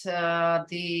at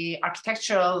the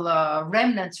architectural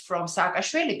remnants from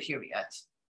Saakashvili period,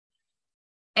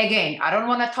 again, I don't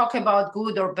want to talk about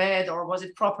good or bad or was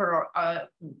it proper or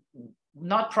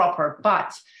not proper,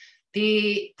 but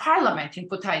the parliament in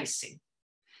Kutaisi,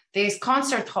 these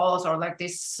concert halls or like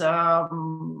these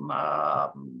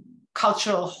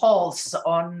cultural halls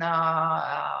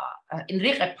in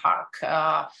Vake-Park,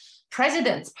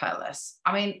 President's Palace.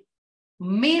 I mean,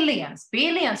 millions,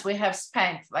 billions we have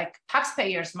spent, like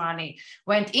taxpayers' money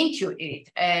went into it.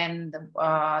 And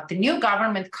the new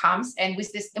government comes and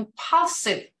with this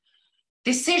impulsive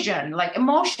decision, like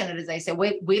emotionally, they say,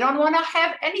 we don't want to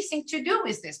have anything to do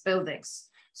with these buildings.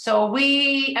 So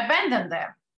we abandon them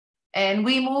and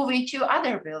we move into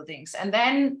other buildings. And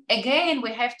then again,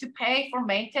 we have to pay for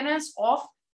maintenance of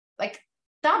like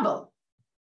double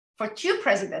for 2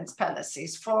 presidents'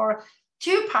 palaces, for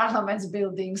 2 parliaments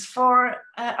buildings, for,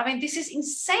 I mean, this is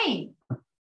insane.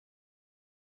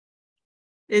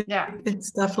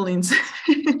 It's definitely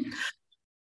insane.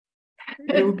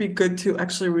 It would be good to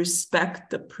actually respect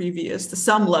the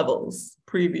some levels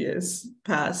previous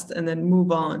past, and then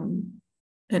move on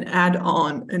and add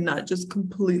on, and not just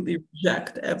completely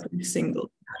reject every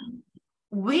single time.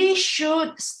 We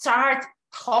should start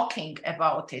talking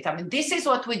about it. I mean, this is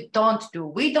what we don't do.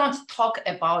 We don't talk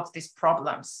about these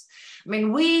problems. I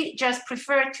mean, we just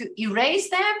prefer to erase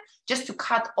them, just to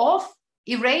cut off,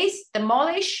 erase,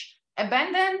 demolish,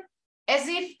 abandon, as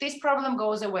if this problem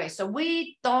goes away. So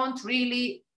we don't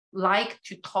really like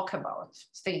to talk about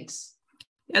things.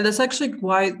 Yeah, that's actually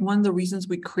why one of the reasons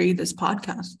we created this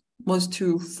podcast was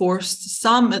to force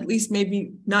some, at least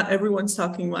maybe not everyone's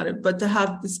talking about it, but to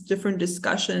have these different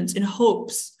discussions in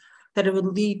hopes that it would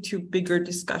lead to bigger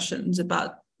discussions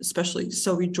about especially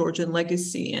Soviet Georgian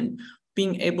legacy, and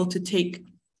being able to take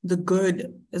the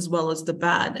good as well as the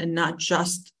bad and not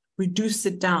just reduce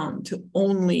it down to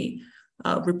only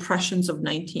repressions of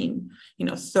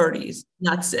 1930s.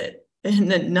 That's it.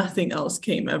 And then nothing else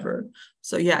came ever.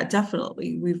 So yeah,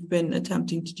 definitely. We've been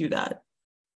attempting to do that.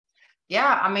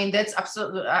 Yeah, I mean, that's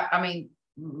absolutely, I mean,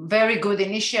 very good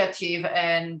initiative.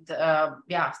 And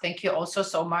yeah, thank you also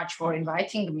so much for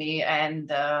inviting me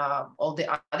and all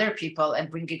the other people and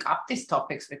bringing up these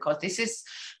topics, because this is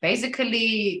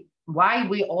basically why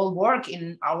we all work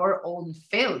in our own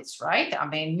fields, right? I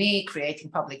mean, me creating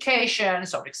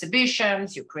publications or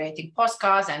exhibitions, you creating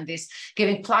postcards, and this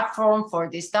giving platform for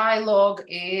this dialogue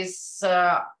is,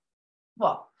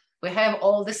 well, we have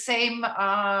all the same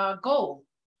goal.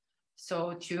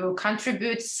 So to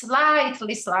contribute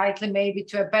slightly, maybe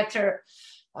to a better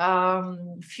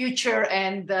future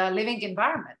and living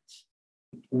environment.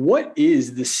 What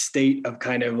is the state of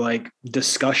kind of like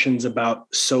discussions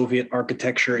about Soviet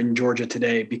architecture in Georgia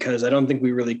today? Because I don't think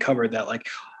we really covered that. Like,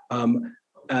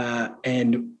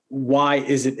 and why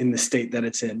is it in the state that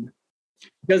it's in?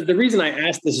 Because the reason I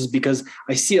ask this is because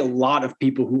I see a lot of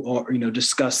people who are,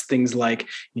 discuss things like,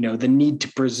 the need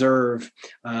to preserve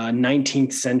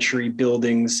 19th century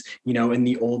buildings, in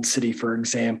the old city, for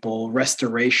example,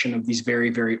 restoration of these very,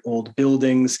 very old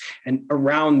buildings. And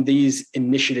around these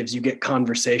initiatives, you get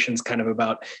conversations kind of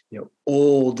about,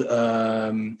 old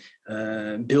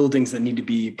buildings that need to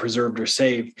be preserved or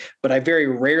saved. But I very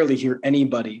rarely hear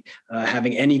anybody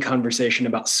having any conversation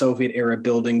about Soviet era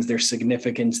buildings, their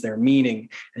significance, their meaning.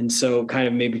 And so kind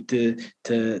of maybe to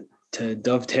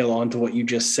dovetail onto what you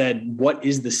just said, what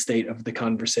is the state of the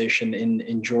conversation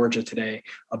in Georgia today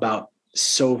about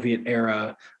Soviet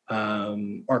era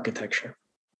architecture?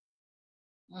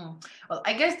 Well,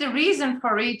 I guess the reason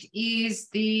for it is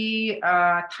the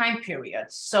time period.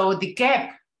 So the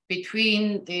gap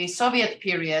between the Soviet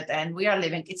period and we are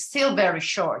living, it's still very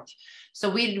short. So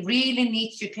we really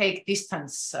need to take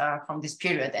distance from this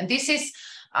period. And this is,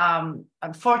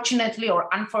 unfortunately or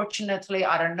unfortunately,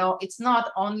 I don't know, it's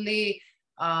not only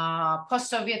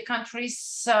post-Soviet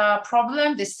countries'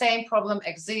 problem. The same problem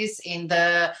exists in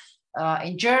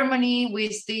Germany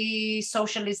with the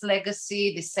socialist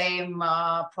legacy. The same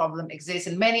problem exists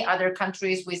in many other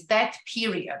countries with that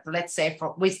period, let's say,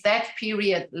 with that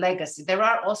period legacy. There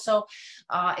are also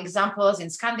examples in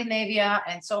Scandinavia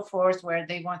and so forth where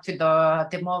they want to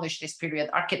demolish this period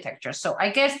architecture. So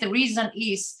I guess the reason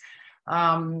is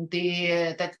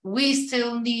that we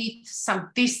still need some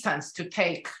distance to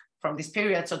take from this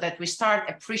period so that we start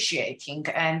appreciating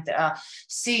and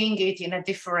seeing it in a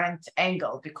different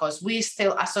angle, because we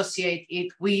still associate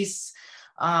it with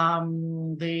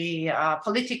the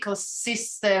political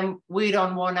system we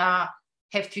don't want to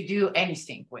have to do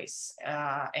anything with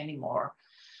anymore.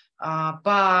 And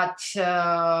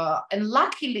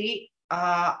luckily,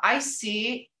 I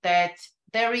see that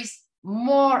there is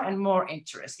more and more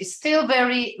interest. It's still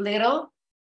very little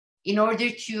in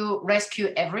order to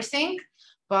rescue everything,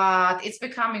 but it's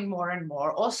becoming more and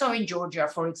more. Also in Georgia,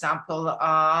 for example, there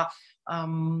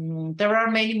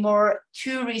are many more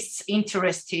tourists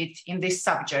interested in this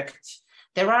subject.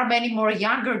 There are many more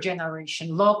younger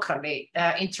generation locally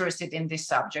interested in this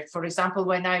subject. For example,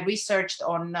 when I researched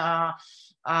on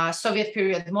Soviet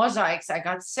period mosaics, I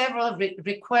got several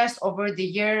requests over the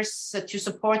years to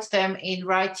support them in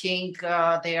writing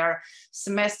their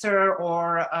semester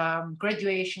or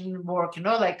graduation work,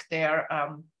 like their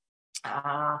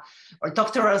or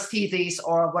doctoral thesis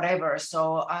or whatever.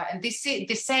 So, and the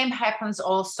same happens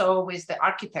also with the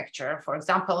architecture. For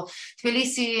example,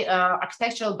 Tbilisi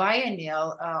Architectural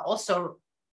Biennial also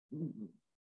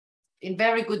in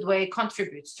very good way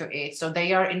contributes to it. So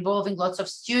they are involving lots of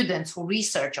students who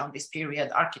research on this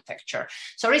period architecture.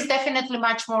 So there is definitely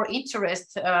much more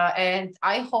interest, and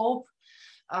I hope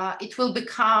it will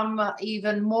become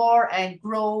even more and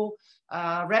grow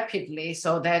rapidly,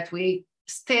 so that we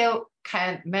still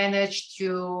can manage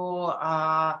to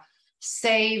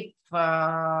save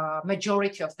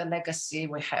majority of the legacy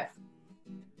we have.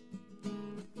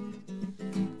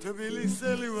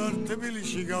 Tbiliseli var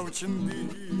Tbilisi გავჩნდი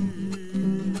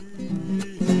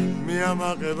მე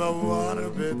ამაღება ვარ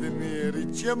ბედნიერი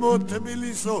ჩემო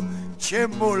თბილისო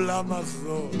ჩემო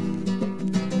ლამაზო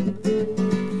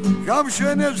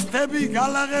გამშვენებს თები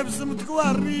გალაღებს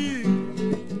მტკვარი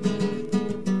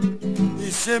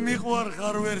ისე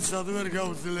მიყვარხარ ვერსად ვერ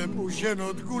გავძლებ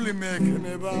უშენოდ გული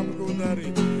მექნება მკვდარი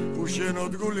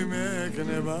უშენოდ გული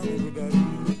მექნება მკვდარი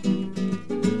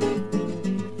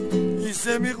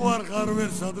ისე მიყვარხარ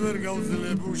ვერსად ვერ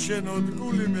გავძლებ უშენოდ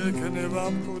გული მექნება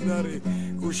მკვდარი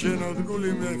უშენოდ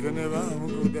გული მექნება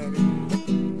მკვდარი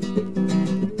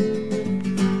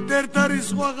ერთარი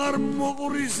სხვა ღარ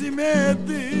მოყურისი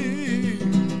მეტი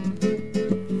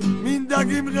მინდა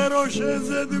გიმღერო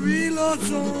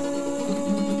შეზედვილოცო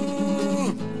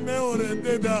მეორე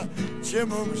დედა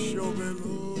ჩემო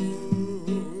მშობელო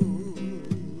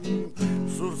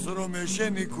სურს რომ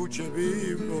ეშენი ქუჩები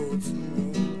ვკოცნო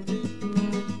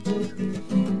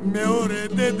მეორე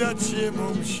დედა ჩემო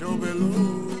მშობელო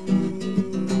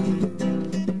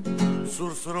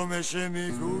სურს რომ ეშენი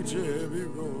ქუჩები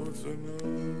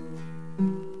ვკოცნო